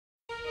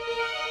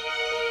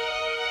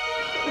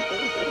I'm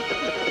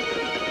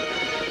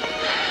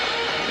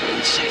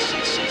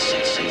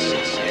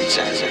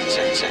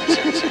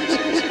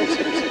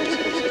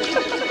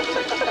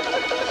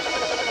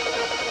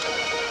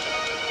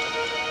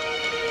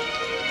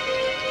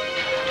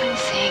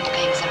seeing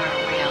things that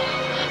aren't real.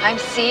 I'm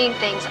seeing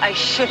things I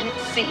shouldn't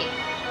see.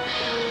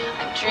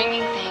 I'm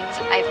dreaming things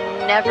I've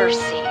never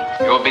seen.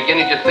 You're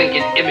beginning to think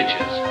in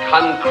images,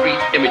 concrete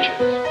images.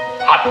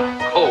 Hot,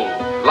 cold,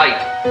 light,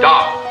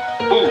 dark,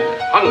 food,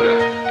 hunger,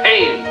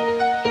 pain.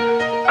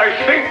 I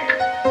think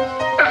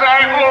as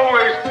I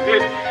always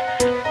did.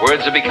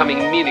 Words are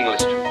becoming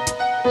meaningless to me,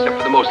 except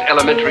for the most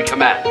elementary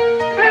command.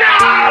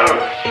 No!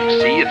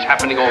 See, it's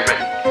happening already.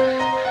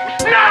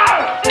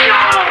 No!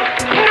 No!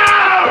 No!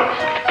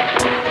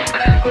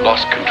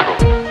 Lost control.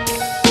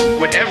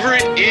 Whatever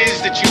it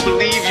is that you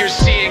believe you're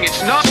seeing,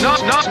 it's not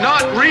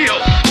real.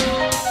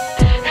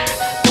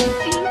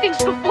 Seeing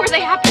things before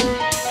they happen.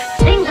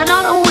 Things are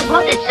not always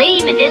what they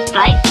seem in this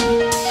place.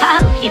 So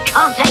you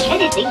can't take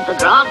anything for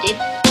granted.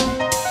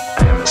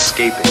 I am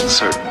escaping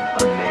certain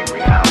unnamed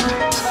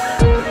realities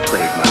that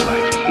plague my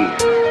life here.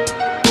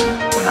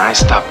 When I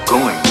stop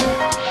going there,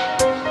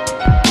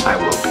 I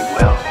will be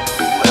well,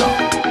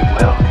 be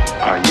well.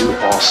 Are you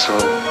also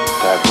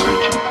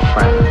divergent,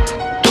 friend?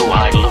 Do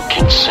I look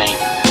insane?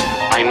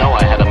 I know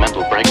I had a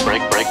mental breakdown,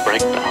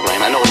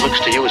 and I know it looks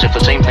to you as if the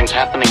same thing's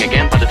happening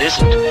again, but it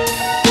isn't.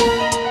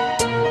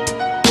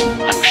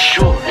 I'm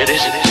sure it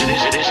is.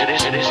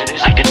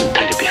 I didn't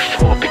tell you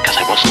before because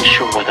I wasn't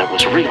sure whether it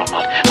was real or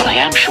not, but I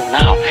am sure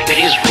now. It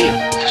is real.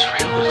 Is this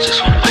real or is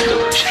this one of my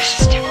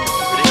delusions?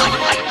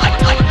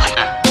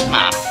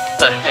 Mom,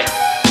 hey,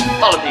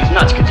 all of these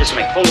nuts could just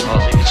make phone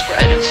calls. They could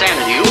spread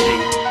insanity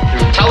oozing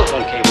through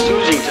telephone cables,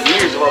 oozing to the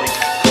ears of all these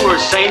poor,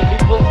 sane